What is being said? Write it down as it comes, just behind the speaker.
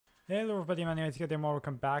Hello everybody, my name is Hector and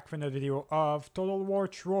welcome back for another video of Total War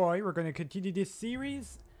Troy. We're going to continue this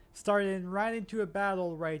series, starting right into a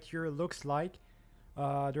battle right here, it looks like.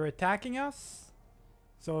 They're attacking us.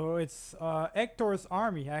 So it's Hector's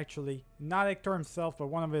army actually, not Hector himself, but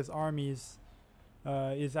one of his armies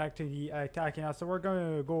is actually attacking us. So we're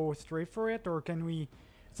going to go straight for it, or can we...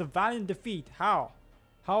 It's a valiant defeat. How?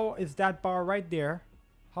 How is that bar right there?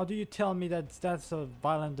 How do you tell me that that's a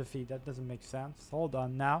violent defeat? That doesn't make sense. Hold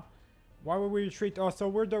on now. Why would we retreat? Oh, so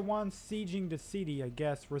we're the ones sieging the city, I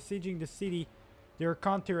guess. We're sieging the city. They're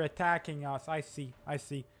counter-attacking us. I see. I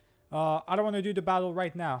see. I don't want to do the battle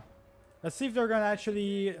right now. Let's see if they're going to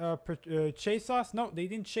actually chase us. No, they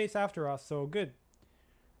didn't chase after us, so good.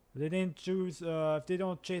 They didn't choose... if they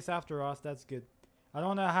don't chase after us, that's good. I don't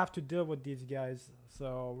want to have to deal with these guys.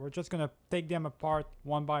 So we're just going to take them apart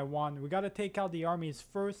one by one. We got to take out the armies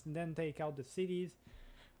first and then take out the cities.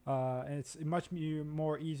 And it's much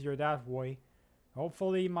more easier that way.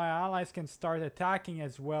 Hopefully my allies can start attacking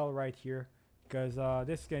as well right here. Because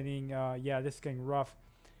this is getting, this is getting rough.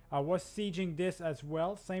 I was sieging this as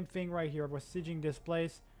well. Same thing right here. I was sieging this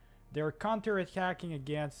place. They're counter-attacking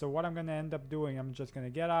again. So what I'm going to end up doing, I'm just going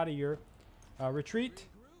to get out of here. Retreat.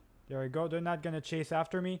 There we go. They're not going to chase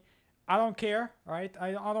after me. I don't care. Alright.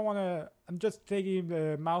 I don't want to... I'm just taking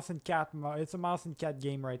the mouse and cat. It's a mouse and cat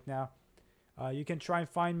game right now. You can try and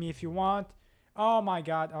find me if you want. Oh my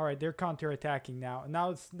god. Alright. They're counter-attacking now.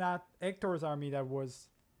 Now it's not Hector's army that was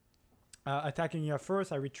attacking you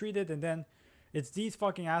first. I retreated and then it's these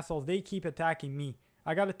fucking assholes. They keep attacking me.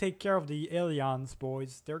 I gotta take care of the aliens,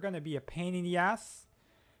 boys. They're gonna be a pain in the ass.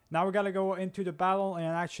 Now we gotta go into the battle and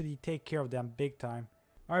actually take care of them big time.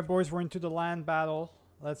 Alright boys, we're into the land battle.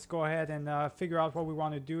 Let's go ahead and figure out what we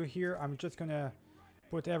want to do here. I'm just gonna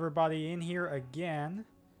put everybody in here again.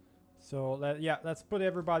 So let's put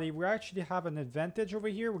everybody. We actually have an advantage over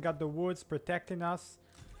here. We got the woods protecting us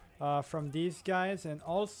from these guys. And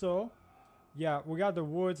also, yeah, we got the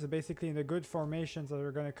woods basically in the good formations that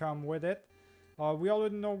are gonna come with it. We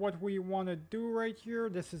already know what we want to do right here.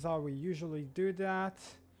 This is how we usually do that.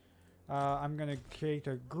 I'm gonna create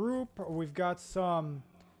a group. We've got some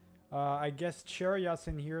I guess chariots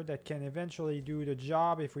in here that can eventually do the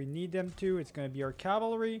job if we need them to. It's going to be our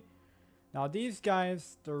cavalry. Now these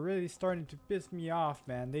guys, they're really starting to piss me off,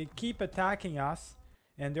 man. They keep attacking us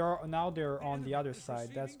and now they're on the other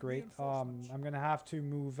side. That's great. I'm going to have to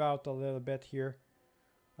move out a little bit here.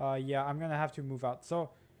 Yeah, I'm going to have to move out.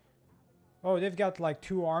 So, oh, they've got like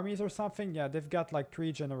 2 armies or something. Yeah, they've got like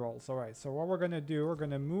 3 generals. All right, so what we're going to do, we're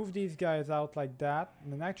going to move these guys out like that.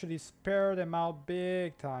 And then actually spare them out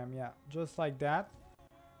big time. Yeah, just like that.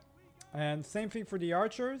 And same thing for the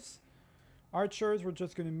archers. Archers, we're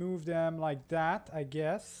just going to move them like that, I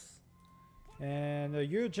guess. And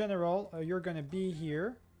your general, you're going to be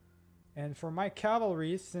here. And for my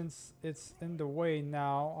cavalry, since it's in the way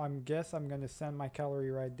now, I guess I'm going to send my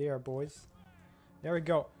cavalry right there, boys. There we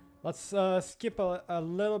go. Let's skip a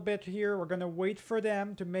little bit here. We're going to wait for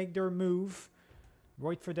them to make their move.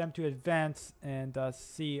 Wait for them to advance and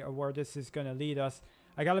see where this is going to lead us.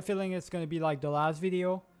 I got a feeling it's going to be like the last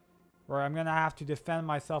video, where I'm going to have to defend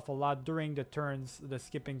myself a lot during the turns, the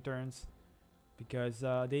skipping turns. Because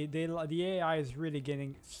the AI is really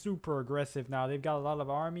getting super aggressive now. They've got a lot of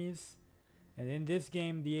armies. And in this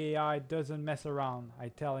game, the AI doesn't mess around.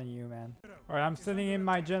 I'm telling you, man. Alright, I'm sending in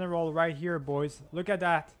my general right here, boys. Look at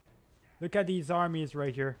that. Look at these armies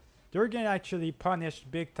right here. They're getting actually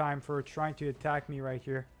punished big time for trying to attack me right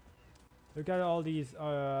here. Look at all these,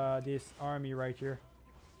 this army right here.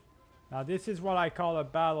 Now this is what I call a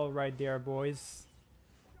battle right there, boys.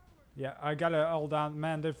 Yeah, I gotta hold on.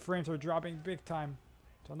 Man, the frames are dropping big time.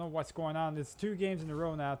 Don't know what's going on. It's 2 games in a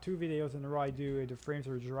row now. 2 videos in a row I do. The frames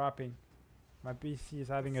are dropping. My PC is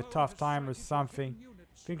having a tough time or something. I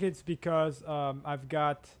think it's because I've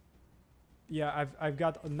got... Yeah, I've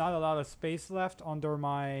got not a lot of space left under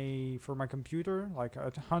for my computer, like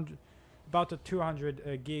about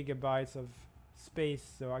 200 gigabytes of space,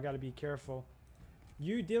 so I gotta be careful.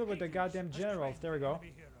 You deal with the goddamn generals. There we go.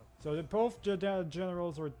 So both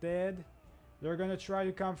generals are dead. They're gonna try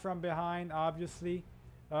to come from behind, obviously.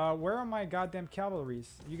 Where are my goddamn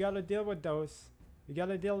cavalries? You gotta deal with those. You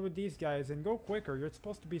gotta deal with these guys and go quicker. You're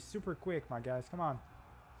supposed to be super quick, my guys. Come on.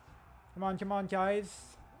 Come on,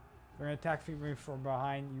 guys. They're gonna attack me from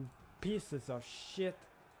behind, you pieces of shit.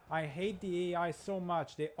 I hate the AI so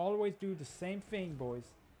much. They always do the same thing, boys.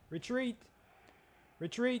 Retreat.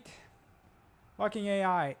 Retreat. Fucking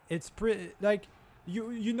AI. It's pretty, like,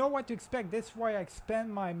 you know what to expect. That's why I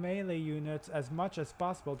expand my melee units as much as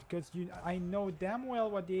possible. Because I know damn well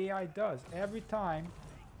what the AI does. Every time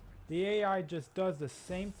The AI just does the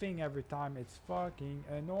same thing every time. It's fucking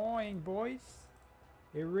annoying, boys.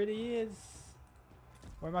 It really is.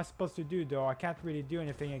 What am I supposed to do, though? I can't really do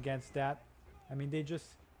anything against that. I mean, they just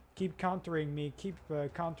keep countering me, keep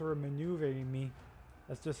counter-maneuvering me.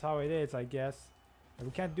 That's just how it is, I guess. And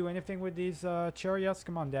we can't do anything with these chariots.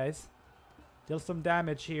 Come on, guys. Deal some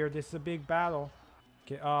damage here. This is a big battle.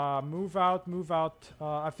 Okay, move out, move out.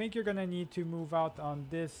 I think you're gonna need to move out on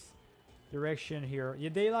this direction here. Yeah,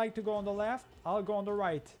 they like to go on the left. I'll go on the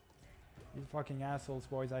right. You fucking assholes,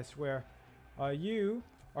 boys, I swear. You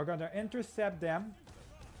are gonna intercept them.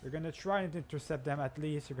 You're gonna try and intercept them at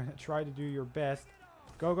least. You're gonna try to do your best.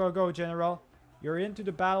 Go, go, go, General. You're into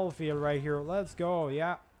the battlefield right here. Let's go.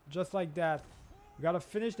 Yeah, just like that. We gotta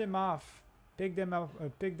finish them off. Pick them up,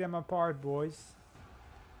 pick them apart, boys.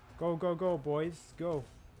 Go, go, go, boys. Go.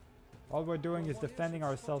 All we're doing is defending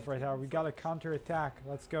ourselves right now. We gotta counter-attack.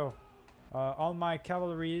 Let's go. All my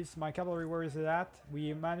cavalry, where is it at?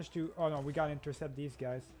 We managed to... Oh no, we gotta intercept these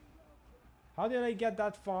guys. How did I get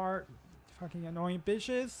that far? Fucking annoying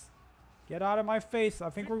bitches. Get out of my face. I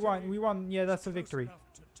think we won. We won. Yeah, that's a victory.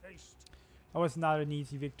 That was not an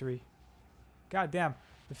easy victory. God damn.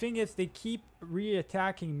 The thing is, they keep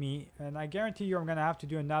re-attacking me, and I guarantee you I'm gonna have to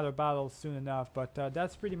do another battle soon enough. But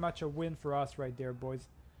that's pretty much a win for us right there, boys.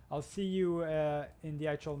 I'll see you in the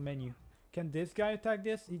actual menu. Can this guy attack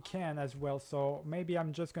this? He can as well. So maybe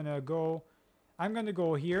I'm just gonna go... I'm gonna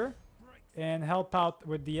go here and help out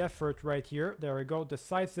with the effort right here. There we go.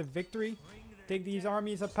 Decisive victory. Take these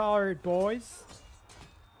armies apart, boys.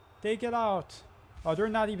 Take it out. Oh, they're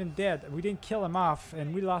not even dead. We didn't kill them off,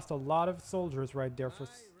 and we lost a lot of soldiers right there for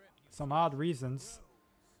some odd reasons,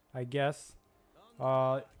 I guess.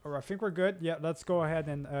 Or I think we're good. Yeah, let's go ahead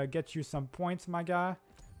and get you some points, my guy.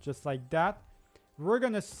 Just like that. We're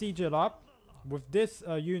gonna siege it up with this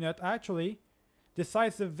unit. Actually,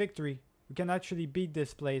 decisive victory. We can actually beat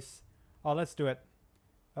this place. Oh, let's do it.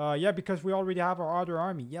 Yeah, because we already have our other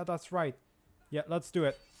army. Yeah, that's right. Yeah, let's do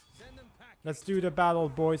it. Let's do the battle,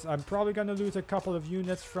 boys. I'm probably gonna lose a couple of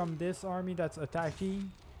units from this army that's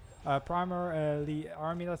attacking. Primarily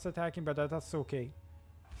army that's attacking, but that's okay.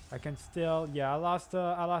 I can still... Yeah, I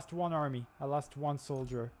lost one army. I lost one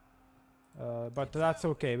soldier. But that's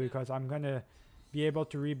okay, because I'm gonna be able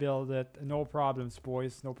to rebuild it. No problems,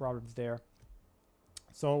 boys. No problems there.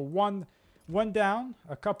 So one down.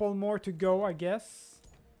 A couple more to go, I guess.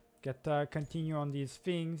 Continue on these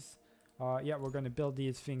things. Yeah, we're gonna build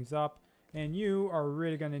these things up. And you are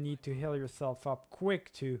really gonna need to heal yourself up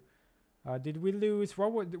quick too. Did we lose?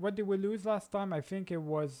 What did we lose last time? I think it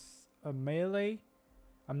was a melee.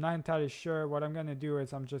 I'm not entirely sure. What I'm gonna do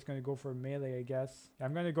is I'm just gonna go for melee, I guess.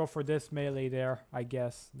 I'm gonna go for this melee there, I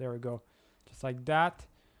guess. There we go. Just like that.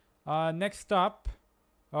 Next up,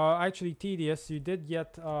 actually Tedious, you did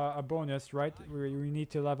get a bonus, right? We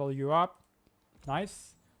need to level you up.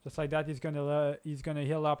 Nice. Just like that, he's gonna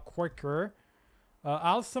heal up quicker.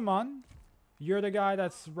 Alsamon, you're the guy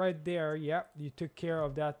that's right there. Yeah, you took care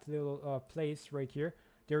of that little place right here.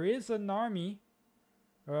 There is an army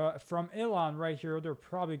from Ilan right here. They're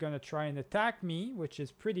probably gonna try and attack me, which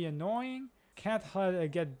is pretty annoying. Can't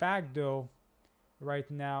get back though right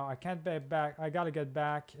now. I can't get back. I gotta get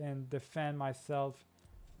back and defend myself.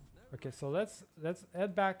 Okay, so let's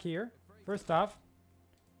head back here first off,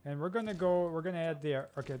 and we're gonna head there.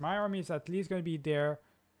 Okay, my army is at least gonna be there.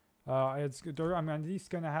 I'm at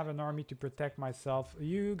least gonna have an army to protect myself.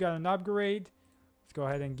 You got an upgrade. Let's go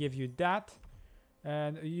ahead and give you that.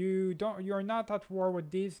 And you're not at war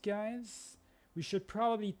with these guys. We should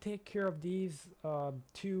probably take care of these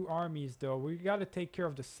two armies though. We gotta take care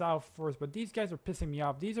of the south first, but these guys are pissing me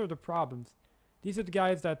off. These are the problems. These are the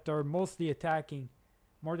guys that are mostly attacking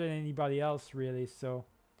more than anybody else really, so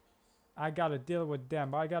I gotta deal with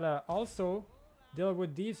them. But I gotta also deal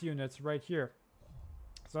with these units right here.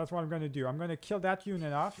 So that's what I'm going to do. I'm going to kill that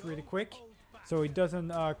unit off really quick, so it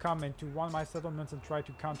doesn't come into one of my settlements and try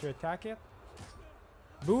to counterattack it.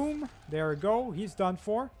 Boom. There we go. He's done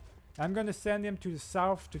for. I'm going to send him to the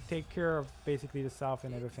south to take care of basically the south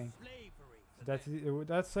and everything. So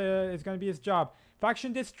that's it's going to be his job.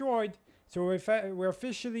 Faction destroyed. So we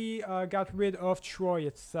officially got rid of Troy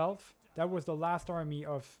itself. That was the last army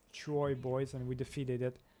of Troy, boys, and we defeated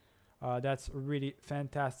it. That's really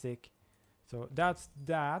fantastic. So that's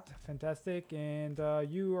that. Fantastic. And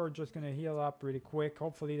you are just going to heal up really quick.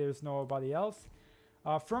 Hopefully there's nobody else.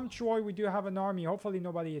 From Troy, we do have an army. Hopefully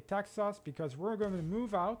nobody attacks us because we're going to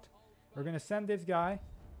move out. We're going to send this guy.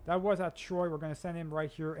 That was at Troy. We're going to send him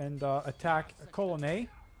right here and attack Colonnade.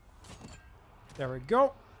 There we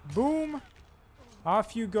go. Boom.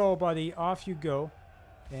 Off you go, buddy. Off you go.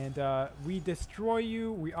 And we destroy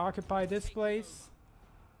you. We occupy this place.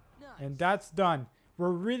 And Nice. that's done. We're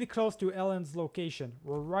really close to Ellen's location.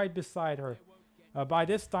 We're right beside her. By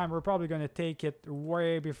this time, we're probably going to take it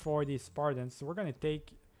way before the Spartans. So we're going to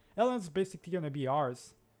take... Ellen's basically going to be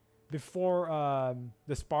ours. Before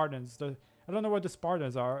the Spartans. I don't know what the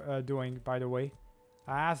Spartans are doing, by the way.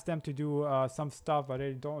 I asked them to do some stuff, but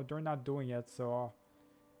they're not doing it. So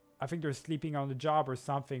I think they're sleeping on the job or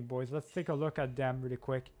something, boys. Let's take a look at them really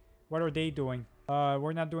quick. What are they doing?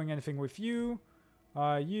 We're not doing anything with you.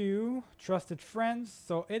 You, trusted friends.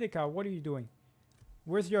 So Edeka, what are you doing?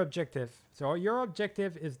 Where's your objective? So your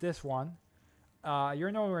objective is this one.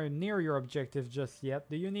 You're nowhere near your objective just yet.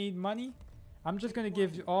 Do you need money? I'm just gonna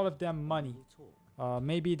give all of them money.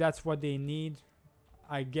 Maybe that's what they need.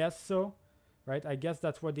 I guess so. Right? I guess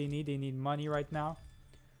that's what they need. They need money right now.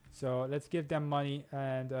 So let's give them money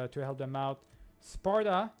and to help them out.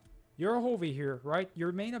 Sparta, you're over here, right?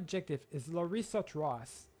 Your main objective is Larissa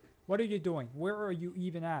Tross. What are you doing? Where are you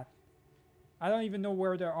even at? I don't even know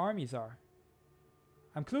where their armies are.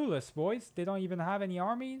 I'm clueless, boys. They don't even have any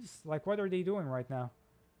armies. Like, what are they doing right now?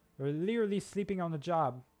 They're literally sleeping on the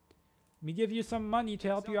job. Let me give you some money to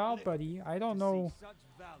help you out, buddy. I don't know.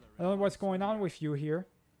 I don't know what's going on with you here.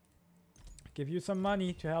 Give you some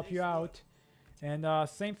money to help you out. And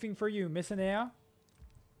same thing for you, Miss Anea.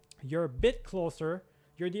 You're a bit closer.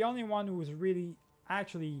 You're the only one who's really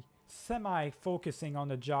actually semi-focusing on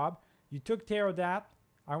the job. You took care of that.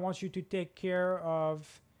 I want you to take care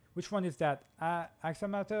of... Which one is that?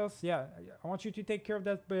 Axamatos? Yeah, I want you to take care of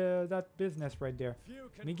that business right there.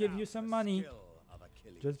 Let me give you some money.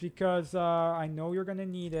 Just because I know you're gonna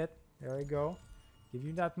need it. There we go. Give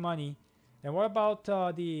you that money. And what about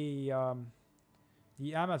the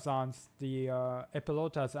Amazons? The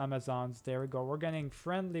Epilotas Amazons. There we go. We're getting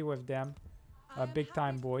friendly with them. Big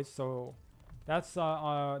time, boys. So that's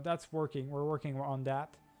working. We're working on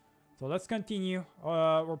that. So let's continue.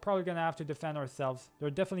 We're probably gonna have to defend ourselves. They're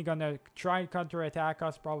definitely gonna try and counterattack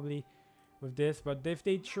us probably with this. But if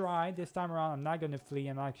they try this time around, I'm not gonna flee.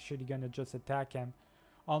 I'm actually gonna just attack him.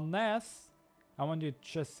 Unless I want to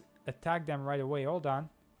just attack them right away. Hold on.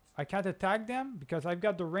 I can't attack them because I've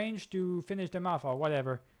got the range to finish them off or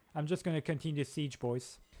whatever. I'm just gonna continue the siege,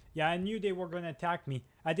 boys. Yeah, I knew they were gonna attack me.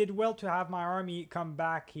 I did well to have my army come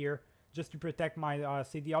back here just to protect my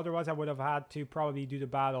city. Otherwise, I would have had to probably do the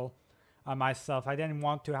battle myself. I didn't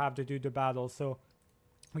want to have to do the battle, so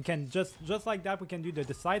we can just like that. We can do the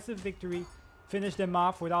decisive victory, finish them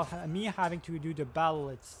off without me having to do the battle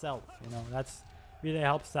itself. You know, that's really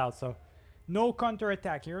helps out. So no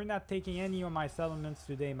counterattack. You're not taking any of my settlements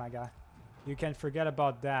today, my guy. You can forget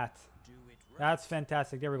about that. That's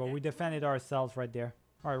fantastic. There we go. We defended ourselves right there.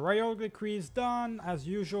 All right, royal decree is done as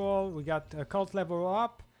usual. We got a cult level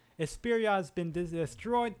up. Esperia has been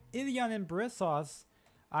destroyed. Ilion and Brissos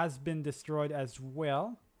has been destroyed as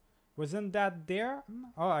well. Wasn't that there?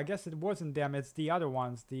 Oh, I guess it wasn't them. It's the other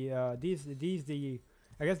ones. The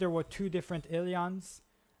I guess there were two different Ilions,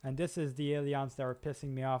 and this is the Ilions that are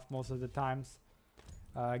pissing me off most of the times.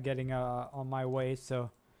 Getting on my way.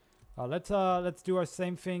 So let's do our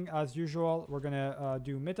same thing as usual. We're gonna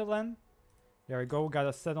do Mytilene. There we go. We got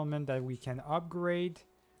a settlement that we can upgrade.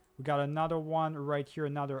 We got another one right here.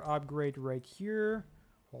 Another upgrade right here.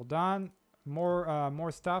 Hold on.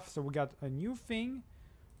 More stuff. So we got a new thing.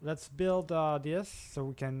 Let's build this so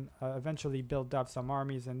we can eventually build up some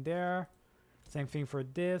armies in there. Same thing for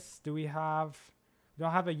this. We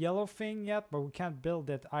don't have a yellow thing yet, but we can't build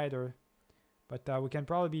it either. But we can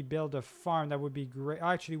probably build a farm. That would be great.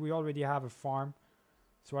 Actually, we already have a farm.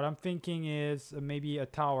 So what I'm thinking is maybe a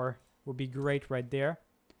tower would be great right there.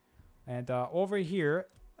 And over here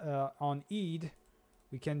on Eid,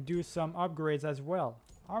 we can do some upgrades as well.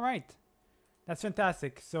 All right. That's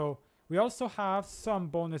fantastic. So we also have some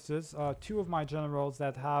bonuses. Two of my generals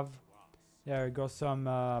that have, there we go, some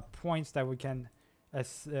points that we can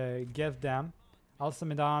give them.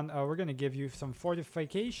 Alcimedon, we're gonna give you some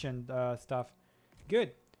fortification stuff.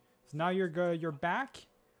 Good. So now you're back.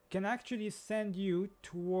 Can actually send you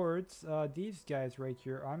towards these guys right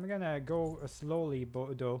here. I'm gonna go slowly,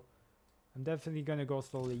 though. I'm definitely gonna go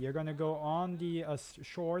slowly. You're gonna go on the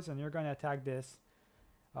shores and you're gonna attack this.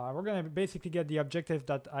 We're gonna basically get the objective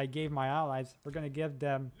that I gave my allies. We're gonna give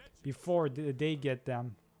them before they get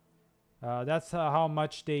them. That's how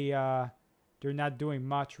much they're not doing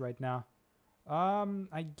much right now.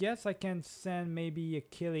 I guess I can send maybe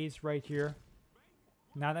Achilles right here.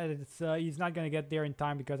 Now that it's he's not gonna get there in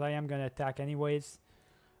time because I am gonna attack anyways.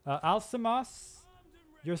 Alcimos,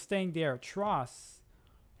 you're staying there. Tross,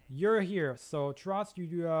 you're here. So Tross,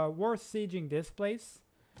 we're sieging this place.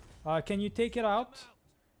 Can you take it out?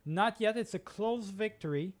 Not yet. It's a close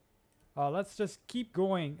victory. Let's just keep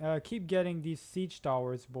going. Keep getting these siege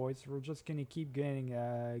towers, boys. We're just gonna keep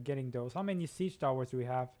getting those. How many siege towers do we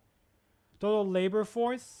have? Total labor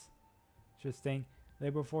force. Interesting.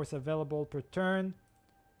 Labor force available per turn.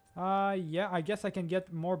 Yeah, I guess I can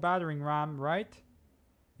get more battering ram, right?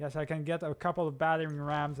 Yes, I can get a couple of battering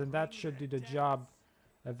rams, and that should do the job.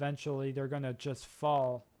 Eventually, they're gonna just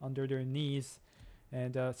fall under their knees.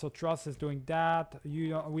 And so Truss is doing that. We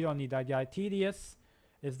don't need that guy. Tedious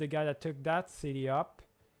is the guy that took that city up.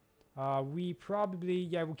 We probably,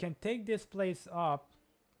 yeah, we can take this place up.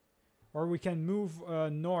 Or we can move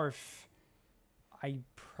north. I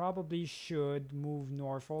probably should move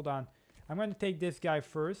north. Hold on. I'm going to take this guy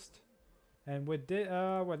first. And with this,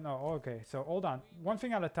 what, no, okay. So hold on. One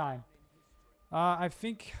thing at a time. I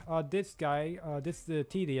think this guy, this is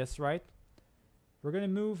Tedious, right? We're going to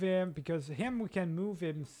move him because we can move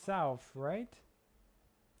him south, right?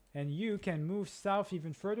 And you can move south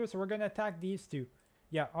even further. So we're going to attack these two.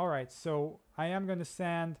 Yeah, all right. So I'm going to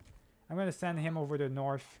send him over the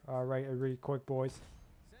north, right, really quick, boys.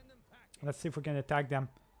 Let's see if we can attack them.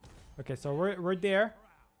 Okay, so we're there.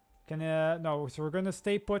 No, so we're going to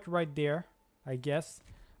stay put right there, I guess.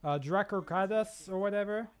 Dracocadas or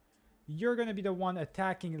whatever. You're going to be the one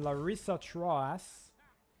attacking Larissa Troas.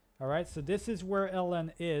 Alright, so this is where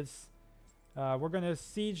Ellen is. We're going to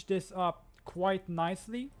siege this up quite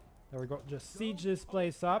nicely. There we go. Just siege this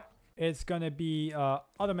place up. It's going to be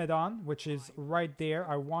Automedon, which is right there.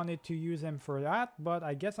 I wanted to use him for that, but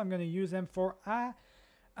I guess I'm going to use him for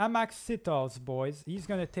Amaxitos, boys. He's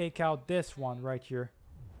going to take out this one right here.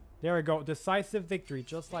 There we go. Decisive victory,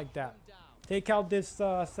 just like that. Take out this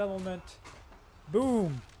settlement.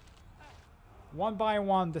 Boom! One by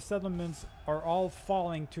one, the settlements are all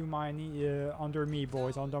falling to my under me,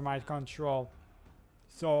 boys, under my control.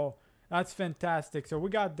 So that's fantastic. So we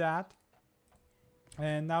got that,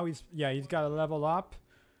 and now he's got to level up.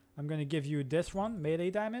 I'm gonna give you this one, melee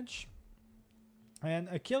damage. And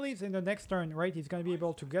Achilles in the next turn, right? He's gonna be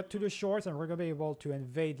able to get to the shores, and we're gonna be able to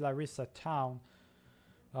invade Larissa town.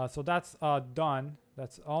 So that's done.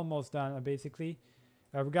 That's almost done, basically.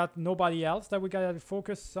 We got nobody else that we gotta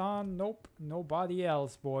focus on. Nope, nobody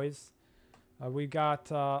else, boys. We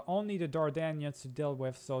got only the Dardanians to deal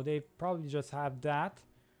with, so they probably just have that.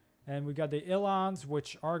 And we got the Ilons,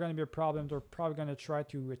 which are gonna be a problem. They're probably gonna try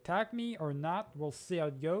to attack me or not. We'll see how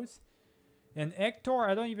it goes. And Hector,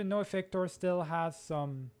 I don't even know if Hector still has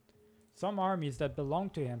some armies that belong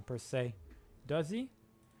to him per se. Does he?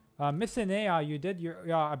 Missinea, you did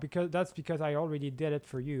your because I already did it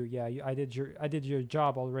for you. Yeah, I did your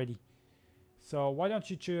job already. So why don't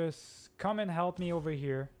you just come and help me over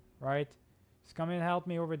here, right? Just come and help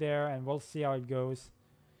me over there, and we'll see how it goes.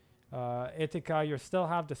 Ithaca, you still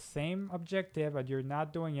have the same objective, but you're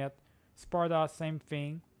not doing it. Sparta, same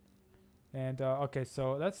thing. And okay,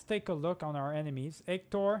 so let's take a look on our enemies.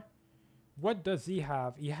 Hector, what does he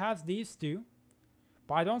have? He has these two.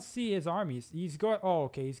 But I don't see his armies. He's got, oh,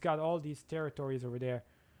 okay, he's got all these territories over there.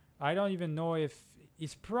 I don't even know if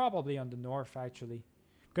he's probably on the north, actually.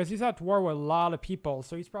 Because he's at war with a lot of people.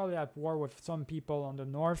 So he's probably at war with some people on the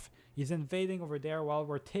north. He's invading over there while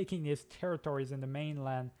we're taking his territories in the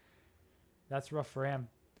mainland. That's rough for him.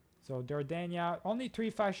 So Dardania, only 3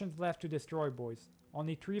 factions left to destroy, boys.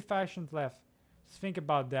 Only 3 factions left. Just think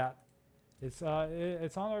about that. It's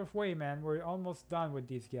on our way, man. We're almost done with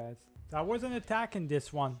these guys. So I wasn't attacking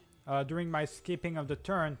this one during my skipping of the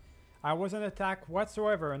turn. I wasn't attacked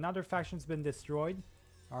whatsoever. Another faction's been destroyed.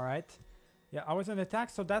 All right. Yeah, I wasn't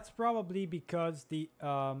attacked. So that's probably because the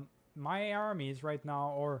my armies right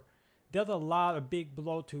now dealt a big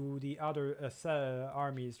blow to the other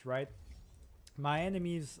armies, right? My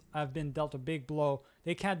enemies have been dealt a big blow.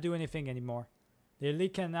 They can't do anything anymore. They really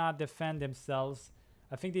cannot defend themselves.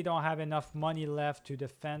 I think they don't have enough money left to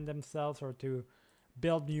defend themselves or to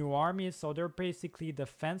build new armies. So they're basically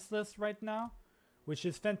defenseless right now, which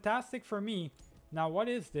is fantastic for me. Now, what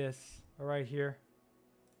is this right here?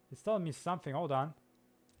 It's telling me something. Hold on.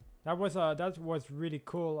 That was really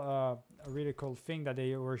cool. A really cool thing that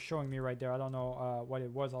they were showing me right there. I don't know what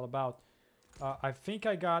it was all about. I think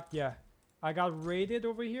I got raided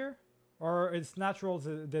over here, or it's natural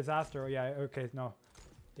disaster. Yeah. Okay. No.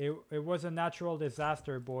 It was a natural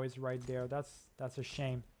disaster, boys, right there. That's a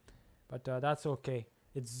shame. But that's okay.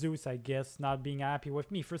 It's Zeus, I guess, not being happy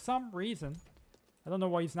with me. For some reason. I don't know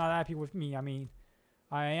why he's not happy with me. I mean,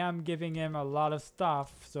 I am giving him a lot of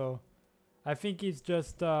stuff. So, I think he's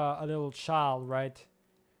just a little child, right?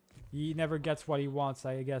 He never gets what he wants,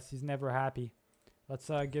 I guess. He's never happy. Let's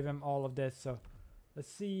give him all of this. So,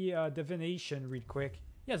 let's see divination real quick.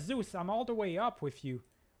 Yeah, Zeus, I'm all the way up with you.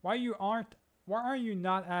 Why are you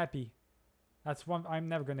not happy? That's one. I'm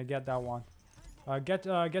never gonna get that one.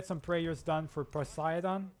 Get some prayers done for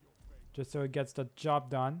Poseidon, just so it gets the job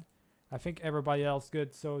done. I think everybody else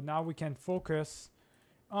good. So now we can focus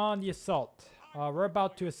on the assault. We're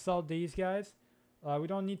about to assault these guys. We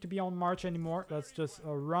don't need to be on march anymore. Let's just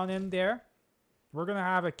run in there. We're gonna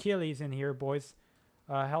have Achilles in here, boys,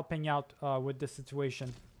 helping out with this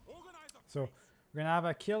situation. So we're gonna have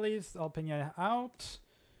Achilles helping you out.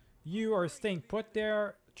 You are staying put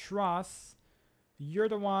there. Truss. You're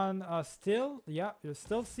the one still. Yeah, you're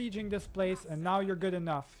still sieging this place, and now you're good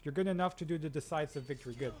enough. You're good enough to do the decisive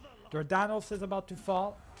victory. Good. Jordanos is about to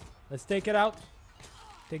fall. Let's take it out.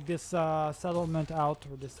 Take this settlement out,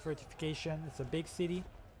 or this fortification. It's a big city,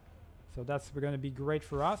 so that's going to be great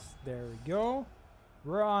for us. There we go.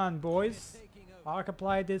 We're on, boys.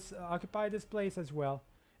 Occupy this place as well.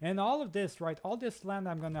 And all of this, right? All this land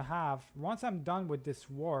I'm going to have, once I'm done with this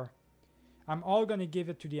war, I'm all going to give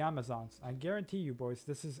it to the Amazons. I guarantee you, boys,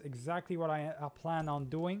 this is exactly what I plan on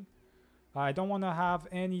doing. I don't want to have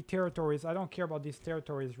any territories. I don't care about these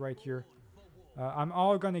territories right here. I'm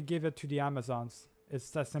all going to give it to the Amazons.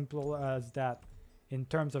 It's as simple as that. In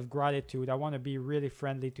terms of gratitude, I want to be really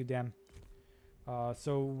friendly to them.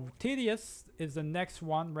 So Tedious is the next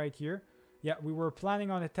one right here. Yeah, we were planning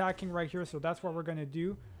on attacking right here, so that's what we're going to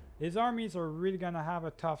do. His armies are really going to have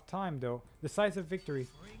a tough time, though. Decisive victory.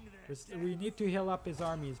 We need to heal up his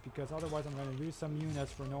armies, because otherwise I'm going to lose some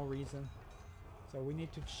units for no reason. So we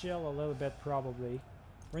need to chill a little bit, probably.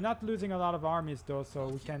 We're not losing a lot of armies, though, so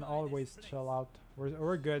we can always chill out.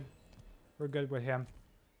 We're good. We're good with him.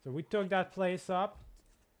 So we took that place up.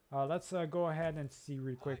 Let's go ahead and see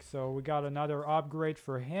real quick. So we got another upgrade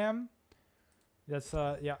for him. Let's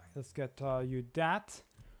get you that.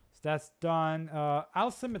 So that's done.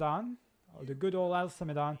 Alcimedon, the good old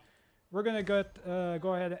Alcimedon. We're gonna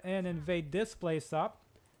go ahead and invade this place up.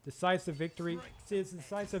 Decisive victory. See, it's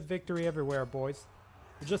decisive victory everywhere, boys.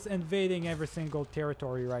 We're just invading every single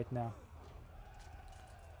territory right now.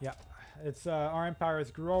 Yeah, it's our empire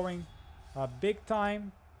is growing big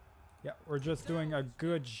time. Yeah, we're just doing a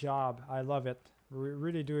good job. I love it. We're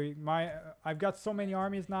really doing I've got so many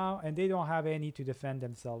armies now, and they don't have any to defend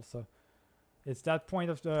themselves. So it's that point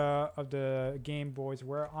of the game, boys,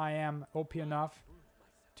 where I am OP enough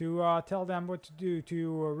to tell them what to do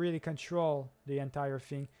to really control the entire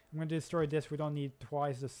thing. I'm going to destroy this. We don't need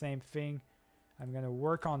twice the same thing. I'm going to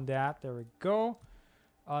work on that. There we go.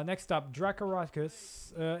 Next up,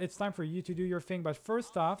 Dracarachus. It's time for you to do your thing. But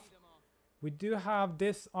first off, we do have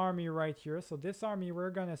this army right here. So this army, we're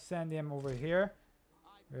going to send him over here.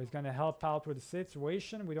 He's going to help out with the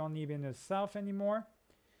situation. We don't need him in the south anymore.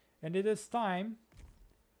 And it is time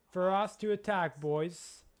for us to attack,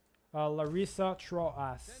 boys. Larissa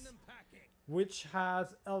Troas, which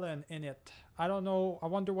has Ellen in it. I don't know. I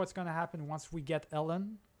wonder what's going to happen once we get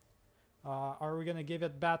Ellen. Are we going to give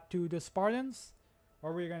it back to the Spartans?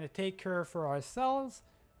 Or are we going to take her for ourselves?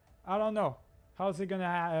 I don't know. How's it going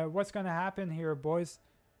to what's going to happen here, boys?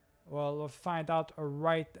 Well, we'll find out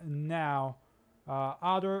right now.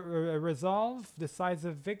 Other resolve,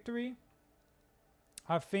 decisive victory.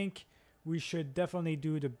 I think we should definitely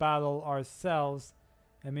do the battle ourselves.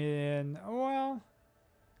 I mean, well,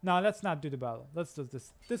 no, let's not do the battle. Let's do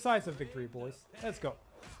this decisive victory, boys. Let's go.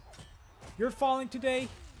 You're falling today.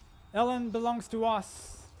 Ellen belongs to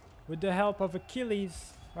us. With the help of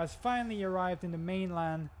Achilles, who has finally arrived in the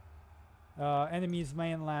mainland, enemy's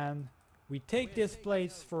mainland. We take this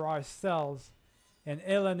place for ourselves, and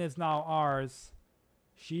Ellen is now ours.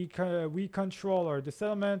 We control her. The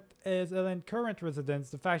settlement is Ellen's current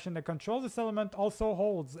residence. The faction that controls the settlement also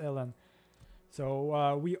holds Ellen.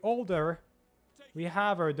 So we hold her. We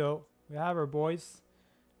have her, though. We have her, boys.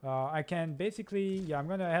 I can basically, yeah, I'm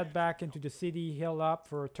gonna head back into the city, heal up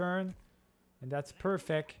for a turn, and that's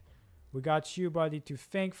perfect. We got you, buddy, to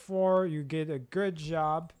thank for. You did a good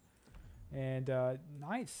job, and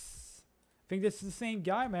nice. I think this is the same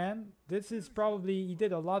guy, man. This is probably, he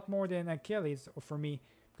did a lot more than Achilles for me,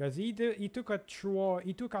 because he took out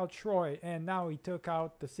Troy, and now he took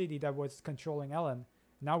out the city that was controlling Ellen.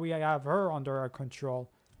 Now we have her under our control.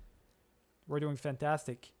 We're doing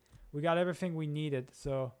fantastic. We got everything we needed.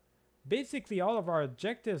 So basically all of our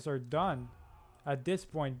objectives are done at this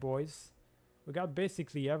point, boys. We got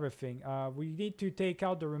basically everything. We need to take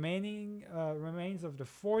out the remains of the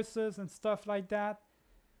forces and stuff like that.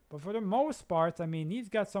 But for the most part, I mean, he's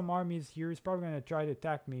got some armies here. He's probably going to try to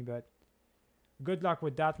attack me, but good luck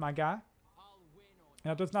with that, my guy.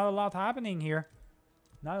 Now, there's not a lot happening here.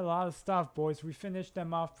 Not a lot of stuff, boys. We finished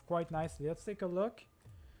them off quite nicely. Let's take a look.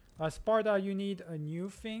 Sparta, you need a new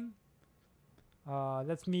thing.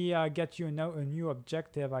 Let me get you a new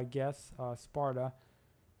objective, I guess, Sparta.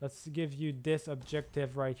 Let's give you this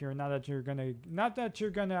objective right here. Not that you're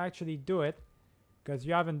gonna actually do it, because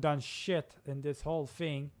you haven't done shit in this whole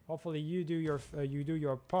thing. Hopefully you do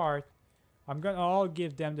your part. I'll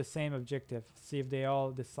give them the same objective. See if they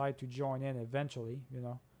all decide to join in eventually. You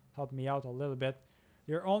know, help me out a little bit.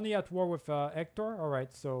 You're only at war with Hector. All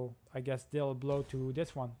right, so I guess they'll blow to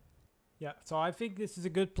this one. Yeah, so I think this is a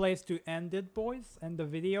good place to end it, boys. End the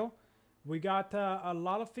video. We got a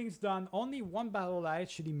lot of things done. Only one battle I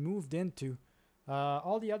actually moved into.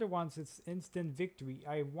 All the other ones, it's instant victory.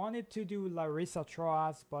 I wanted to do Larissa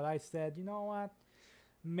Troas, but I said, you know what?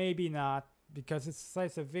 Maybe not. Because it's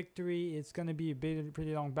decisive victory. It's going to be a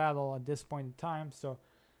pretty long battle at this point in time. So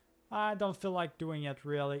I don't feel like doing it,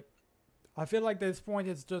 really. I feel like at this point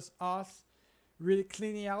it's just us really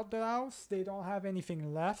cleaning out the house. They don't have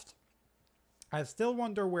anything left. I still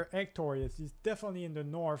wonder where Hector is. He's definitely in the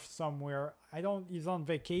north somewhere. He's on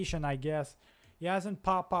vacation, I guess. He hasn't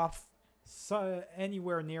popped up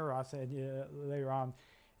anywhere near us later on.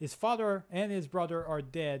 His father and his brother are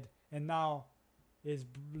dead, and now his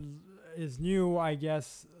new, I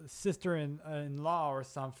guess, sister-in-law or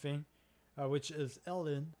something, which is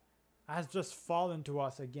Ellen, has just fallen to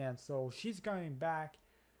us again. So she's coming back.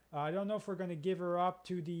 I don't know if we're going to give her up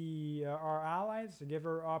to our allies, or give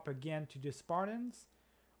her up again to the Spartans,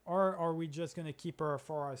 or are we just going to keep her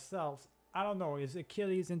for ourselves? I don't know. Is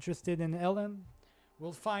Achilles interested in Ellen?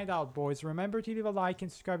 We'll find out, boys. Remember to leave a like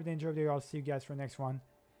and subscribe if you enjoyed the video. I'll see you guys for the next one.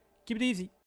 Keep it easy.